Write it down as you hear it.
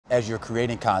as you're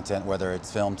creating content, whether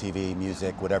it's film, TV,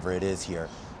 music, whatever it is here,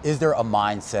 is there a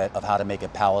mindset of how to make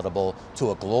it palatable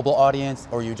to a global audience,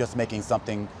 or are you just making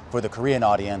something for the Korean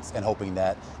audience and hoping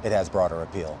that it has broader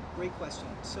appeal? Great question.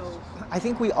 So I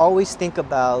think we always think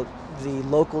about the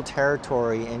local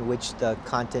territory in which the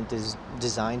content is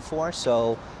designed for.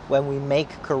 So when we make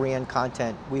Korean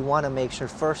content, we want to make sure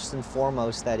first and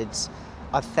foremost that it's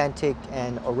authentic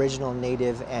and original,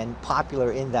 native, and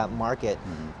popular in that market.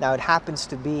 Now it happens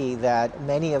to be that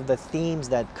many of the themes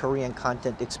that Korean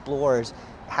content explores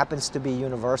happens to be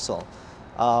universal.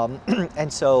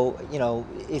 And so, you know,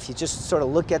 if you just sort of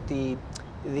look at the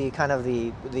kind of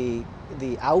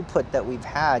the output that we've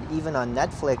had, even on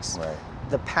Netflix, Right.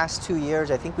 the past 2 years,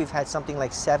 I think we've had something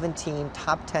like 17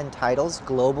 top 10 titles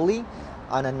globally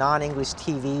on a non-English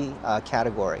TV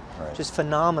category. Right. Just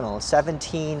phenomenal.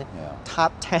 17 Yeah.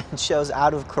 top 10 shows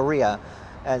out of Korea.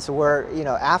 And so we're, you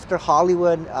know, after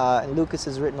Hollywood, and Lucas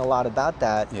has written a lot about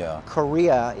that, Yeah.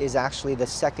 Korea is actually the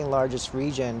second largest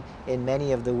region in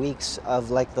many of the weeks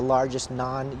of like the largest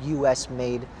non-US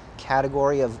made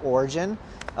category of origin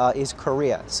is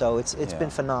Korea. So it's Yeah. been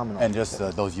phenomenal. And just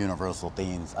those universal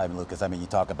themes, I mean, Lucas, I mean, you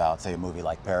talk about, say, a movie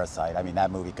like Parasite. I mean,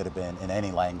 that movie could have been in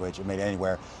any language, made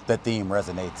anywhere. The theme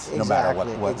resonates no matter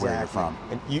Exactly, where you're exactly. from.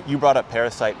 And you brought up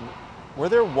Parasite. Were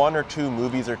there one or two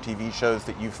movies or TV shows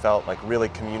that you felt like really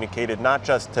communicated, not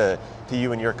just to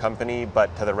you and your company,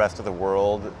 but to the rest of the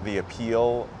world, the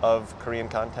appeal of Korean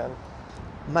content?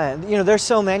 Man, you know, there's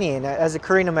so many, and as a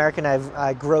Korean American,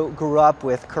 I grew up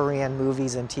with Korean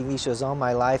movies and TV shows all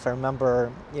my life. I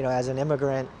remember, you know, as an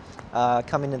immigrant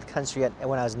coming to the country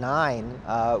when I was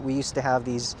 9, we used to have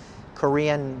these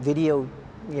Korean video,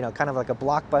 you know, kind of like a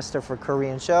blockbuster for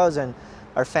Korean shows, and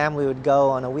our family would go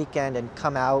on a weekend and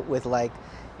come out with like,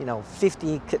 you know,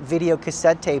 50 video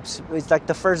cassette tapes. It's like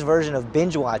the first version of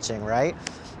binge watching, right?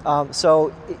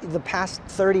 So the past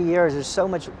 30 years, there's so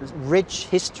much rich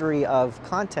history of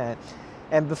content.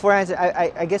 And before I answer,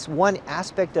 I guess one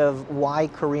aspect of why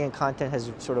Korean content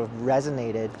has sort of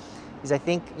resonated is I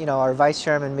think, you know, our Vice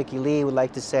Chairman, Mickey Lee, would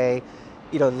like to say,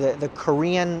 you know, the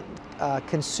Korean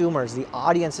consumers, the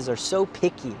audiences are so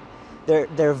picky.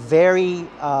 They're very,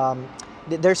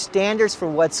 their standards for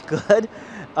what's good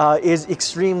is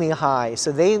extremely high.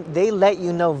 So they let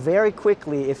you know very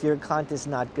quickly if your content's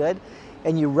not good.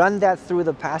 And you run that through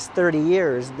the past 30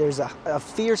 years, there's a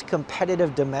fierce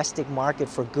competitive domestic market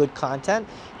for good content.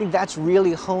 I think that's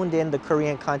really honed in the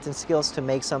Korean content skills to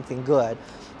make something good.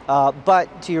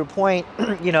 But to your point,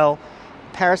 you know,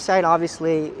 Parasite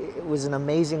obviously was an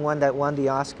amazing one that won the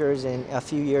Oscars a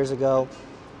few years ago.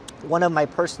 One of my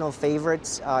personal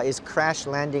favorites is Crash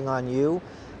Landing on You,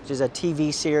 which is a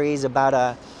TV series about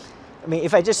I mean,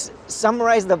 if I just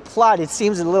summarize the plot, it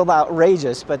seems a little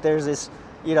outrageous, but there's this,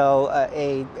 you know,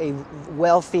 a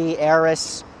wealthy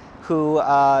heiress who,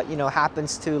 you know,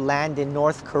 happens to land in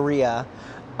North Korea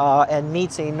and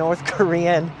meets a North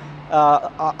Korean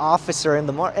officer in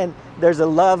the morning, and there's a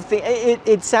love thing.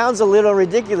 It sounds a little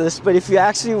ridiculous, but if you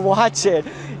actually watch it,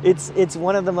 it's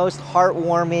one of the most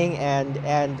heartwarming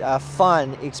and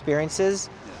fun experiences.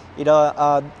 You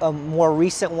know, a more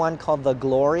recent one called The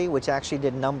Glory, which actually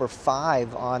did number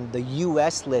 5 on the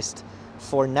US list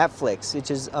for Netflix,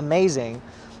 which is amazing.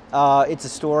 It's a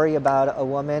story about a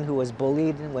woman who was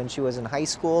bullied when she was in high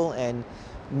school and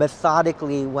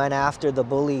methodically went after the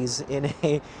bullies in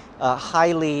a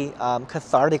highly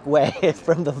cathartic way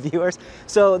from the viewers.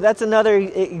 So that's another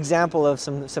example of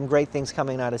some great things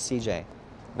coming out of CJ.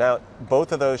 Now,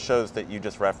 both of those shows that you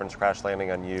just referenced, Crash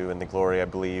Landing on You and The Glory, I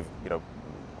believe, you know,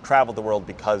 traveled the world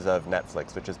because of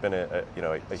Netflix, which has been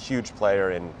a huge player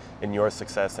in your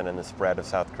success and in the spread of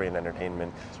South Korean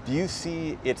entertainment. Do you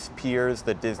see its peers,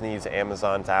 the Disneys,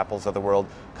 Amazons, Apples of the world,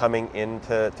 coming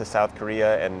into South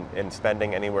Korea and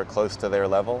spending anywhere close to their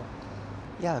level?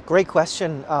 Yeah, great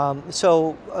question.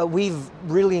 We've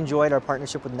really enjoyed our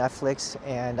partnership with Netflix,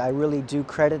 and I really do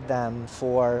credit them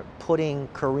for putting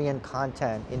Korean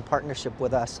content in partnership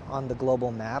with us on the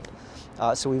global map.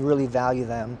 So we really value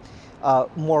them.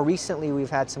 More recently, we've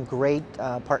had some great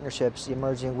partnerships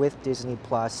emerging with Disney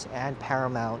Plus and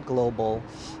Paramount Global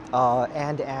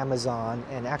and Amazon,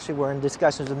 and actually we're in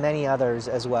discussions with many others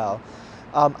as well.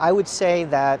 I would say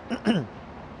that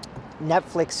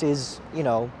Netflix is, you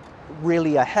know,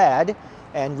 really ahead,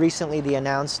 and recently they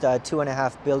announced a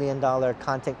 $2.5 billion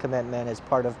content commitment as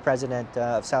part of President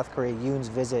of South Korea Yoon's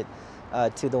visit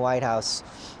to the White House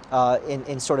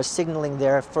in sort of signaling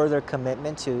their further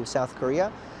commitment to South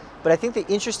Korea. But I think the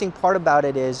interesting part about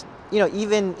it is, you know,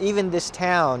 even this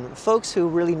town, folks who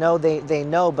really know, they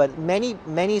know, but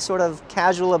many sort of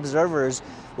casual observers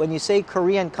when you say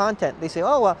Korean content, they say,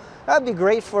 oh, well, that'd be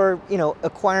great for,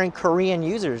 acquiring Korean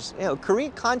users.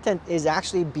 Korean content is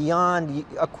actually beyond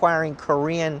acquiring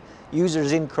Korean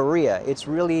users in Korea. It's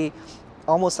really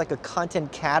almost like a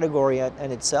content category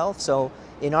in itself. So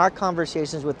in our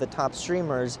conversations with the top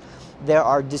streamers, there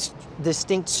are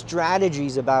distinct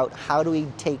strategies about how do we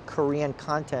take Korean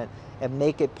content and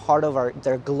make it part of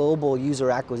their global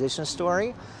user acquisition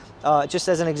story. Just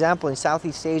as an example, in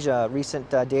Southeast Asia, recent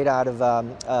data out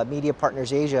of Media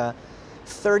Partners Asia,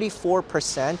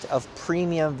 34% of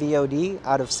premium VOD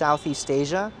out of Southeast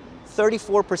Asia,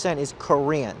 34% is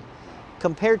Korean,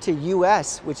 compared to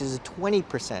US, which is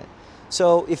 20%.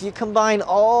 So if you combine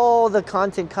all the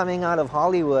content coming out of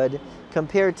Hollywood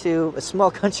compared to a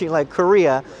small country like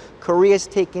Korea, Korea's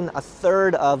taking a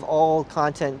third of all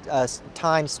content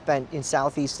time spent in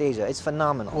Southeast Asia. It's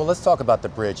phenomenal. Well, let's talk about the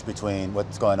bridge between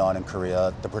what's going on in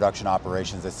Korea, the production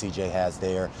operations that CJ has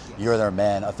there. You're their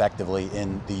man effectively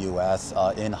in the US,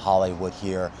 in Hollywood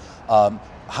here.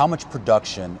 How much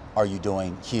production are you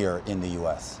doing here in the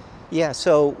US? Yeah,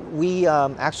 so we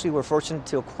actually were fortunate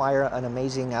to acquire an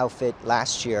amazing outfit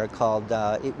last year called,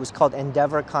 it was called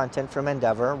Endeavor Content from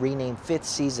Endeavor, renamed Fifth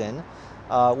Season.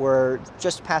 We're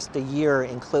just past a year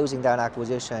in closing that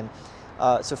acquisition.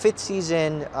 So Fifth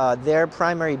Season, their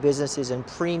primary business is in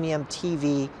premium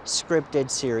TV scripted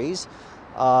series.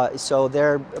 So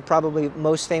they're probably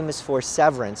most famous for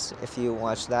Severance, if you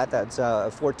watch that. That's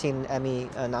 14 Emmy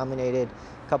nominated,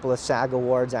 a couple of SAG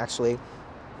awards actually.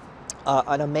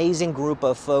 An amazing group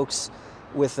of folks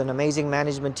with an amazing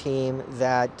management team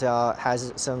that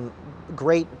has some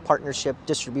great partnership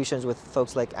distributions with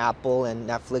folks like Apple and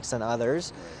Netflix and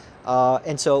others.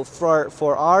 And so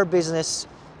for our business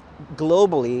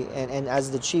globally, and as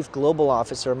the Chief Global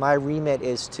Officer, my remit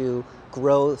is to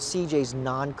grow CJ's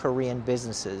non-Korean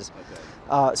businesses.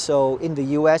 Okay. So in the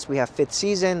US, we have Fifth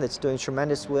Season that's doing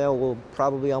tremendous well. We'll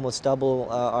probably almost double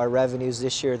our revenues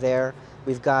this year there.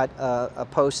 We've got a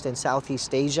post in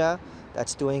Southeast Asia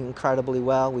that's doing incredibly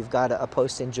well. We've got a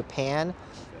post in Japan.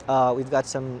 We've got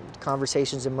some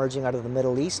conversations emerging out of the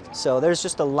Middle East. So there's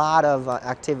just a lot of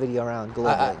activity around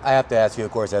globally. I have to ask you,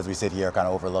 of course, as we sit here kind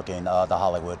of overlooking the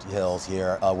Hollywood Hills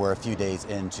here, we're a few days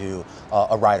into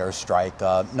a writer's strike.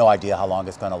 No idea how long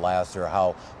it's going to last or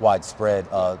how widespread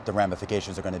the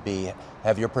ramifications are going to be.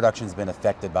 Have your productions been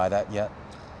affected by that yet?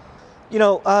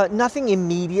 Nothing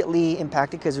immediately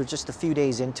impacted because we're just a few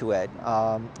days into it.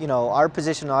 Our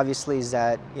position obviously is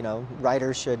that,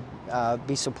 writers should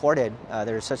be supported.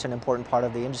 They're such an important part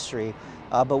of the industry.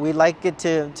 But we'd like it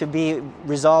to be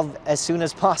resolved as soon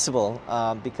as possible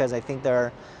because I think there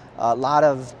are a lot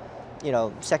of,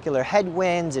 secular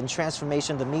headwinds and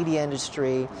transformation of the media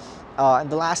industry.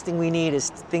 And the last thing we need is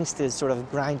things to sort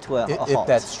of grind to a halt. If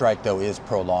that strike, though, is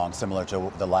prolonged, similar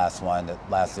to the last one that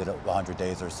lasted 100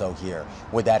 days or so here,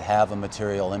 would that have a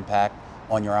material impact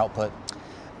on your output?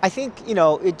 I think,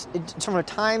 it's from a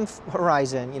time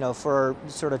horizon, for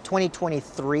sort of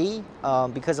 2023,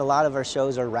 because a lot of our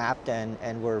shows are wrapped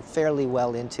and we're fairly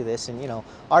well into this. And,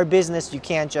 our business, you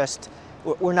can't just,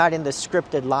 we're not in the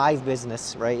scripted live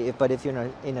business, right? But if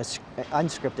you're in a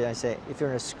unscripted, if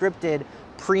you're in a scripted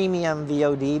premium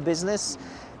VOD business,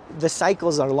 the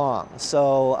cycles are long.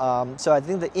 So, so I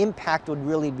think the impact would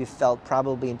really be felt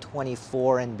probably in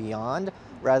 24 and beyond,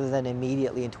 rather than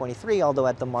immediately in 23, although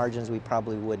at the margins we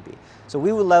probably would be. So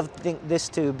we would love this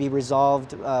to be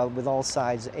resolved with all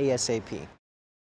sides ASAP.